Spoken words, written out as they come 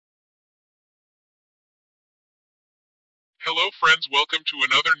Hello friends, welcome to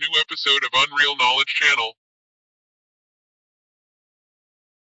another new episode of Unreal Knowledge Channel.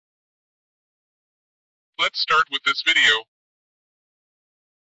 Let's start with this video.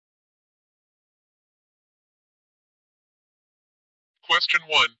 Question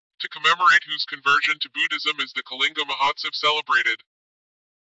 1. To commemorate whose conversion to Buddhism is the Kalinga Mahotsav celebrated?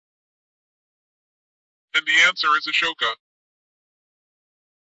 And the answer is Ashoka.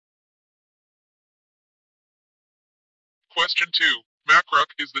 Question 2. Makruk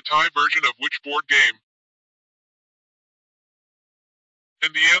is the Thai version of which board game?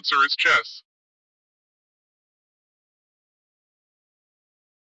 And the answer is chess.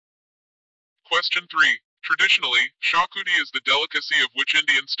 Question 3. Traditionally, Shakuti is the delicacy of which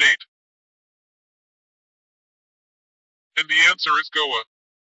Indian state? And the answer is Goa.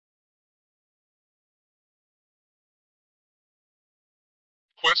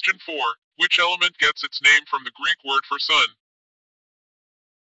 Question 4. Which element gets its name from the Greek word for sun?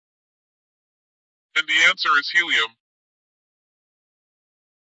 And the answer is helium.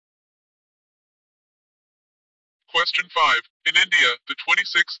 Question 5. In India, the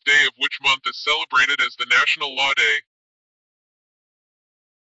 26th day of which month is celebrated as the National Law Day?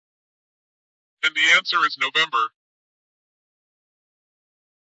 And the answer is November.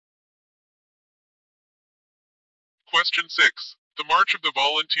 Question 6. The March of the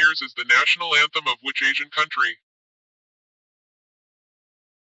Volunteers is the national anthem of which Asian country?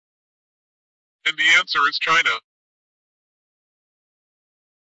 And the answer is China.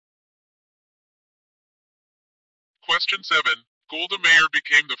 Question 7. Golda Meir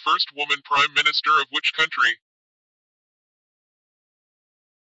became the first woman prime minister of which country?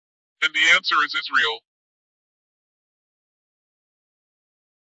 And the answer is Israel.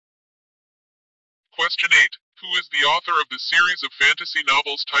 Question 8. Who is the author of the series of fantasy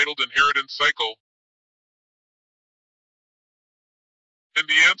novels titled Inheritance Cycle? And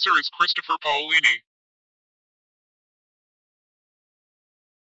the answer is Christopher Paolini.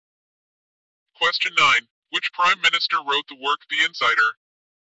 Question 9. Which prime minister wrote the work The Insider?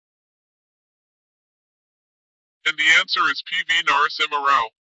 And the answer is P.V. Narasimha Rao.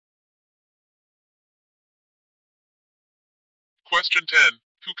 Question 10.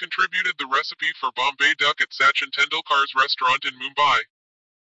 Who contributed the recipe for Bombay duck at Sachin Tendulkar's restaurant in Mumbai?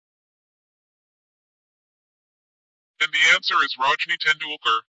 And the answer is Rajni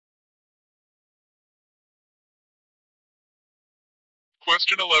Tendulkar.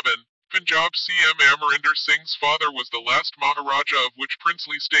 Question 11. Punjab CM Amarinder Singh's father was the last Maharaja of which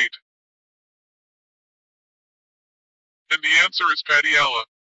princely state? And the answer is Patiala.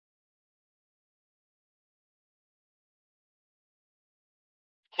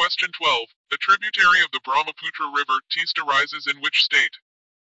 Question 12. A tributary of the Brahmaputra River, Teesta, rises in which state?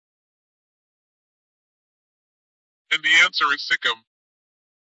 And the answer is Sikkim.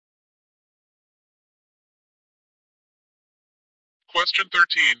 Question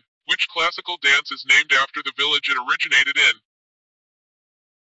 13. Which classical dance is named after the village it originated in?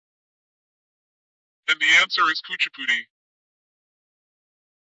 And the answer is Kuchipudi.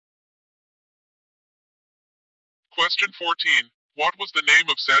 Question 14. What was the name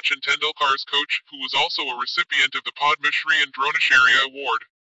of Sachin Tendulkar's coach, who was also a recipient of the Padma Shri and Dronacharya Award?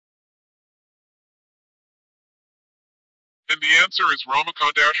 And the answer is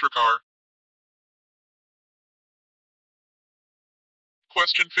Ramakant Ashrakar.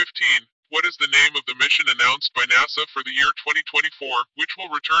 Question 15. What is the name of the mission announced by NASA for the year 2024, which will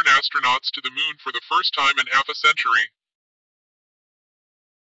return astronauts to the moon for the first time in half a century?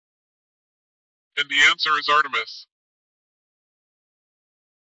 And the answer is Artemis.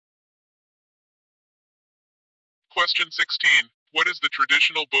 Question 16. What is the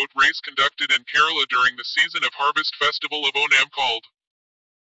traditional boat race conducted in Kerala during the season of harvest festival of Onam called?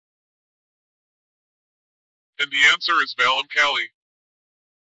 And the answer is Valam Kali.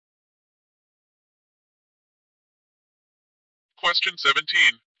 Question 17.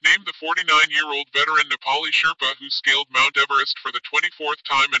 Name the 49-year-old veteran Nepali Sherpa who scaled Mount Everest for the 24th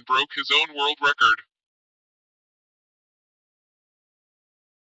time and broke his own world record.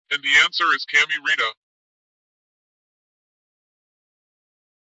 And the answer is Kami Rita.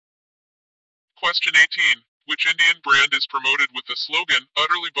 Question 18. Which Indian brand is promoted with the slogan,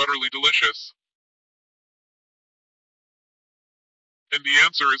 Utterly Butterly Delicious? And the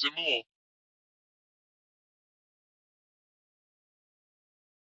answer is Amul.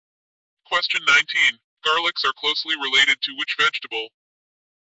 Question 19. Garlics are closely related to which vegetable?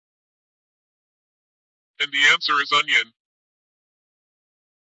 And the answer is onion.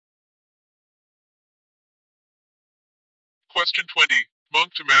 Question 20.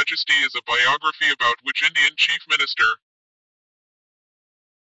 Monk to Majesty is a biography about which Indian chief minister?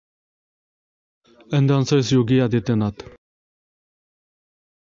 And the answer is Yogi Adityanath.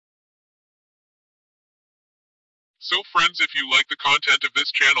 So friends, if you like the content of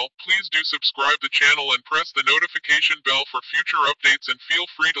this channel, please do subscribe the channel and press the notification bell for future updates, and feel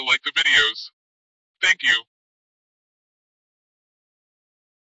free to like the videos. Thank you.